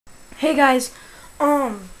Hey guys,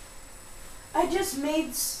 I just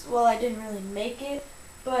made, well, I didn't really make it,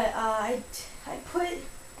 but I put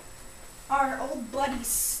our old buddy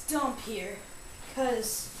Stump here,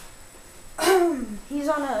 cause he's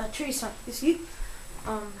on a tree stump. You see,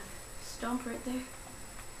 Stump right there.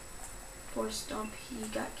 Poor Stump, he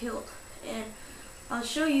got killed, and I'll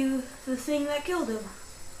show you the thing that killed him.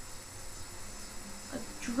 A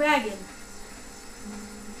dragon.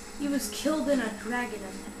 He was killed in a dragon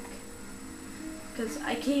attack. Because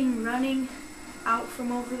I came running out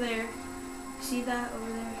from over there. See that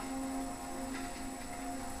over there?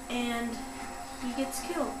 And he gets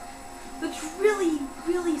killed. Which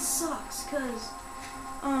really sucks, because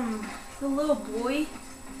the little boy,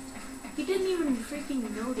 he didn't even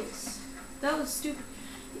freaking notice. That was stupid.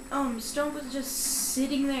 Stump was just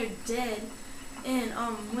sitting there dead, and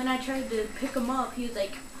when I tried to pick him up, he was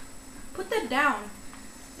like, "Put that down."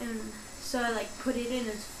 And so I put it in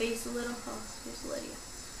his face a little. Oh, here's Lydia.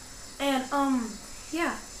 And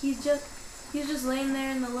yeah, he's just laying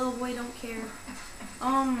there, and the little boy don't care.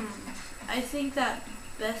 I think that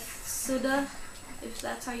Bethesda, if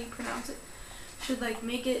that's how you pronounce it, should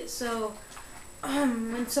make it so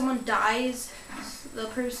when someone dies, the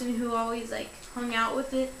person who always hung out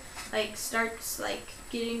with it starts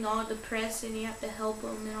getting all depressed, and you have to help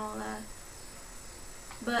them and all that.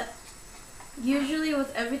 But usually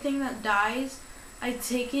with everything that dies, I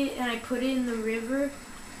take it and I put it in the river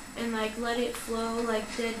and let it flow,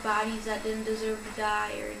 dead bodies that didn't deserve to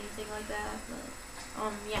die or anything like that.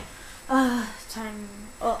 But yeah. Time.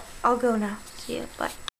 Oh, I'll go now. See ya. Bye.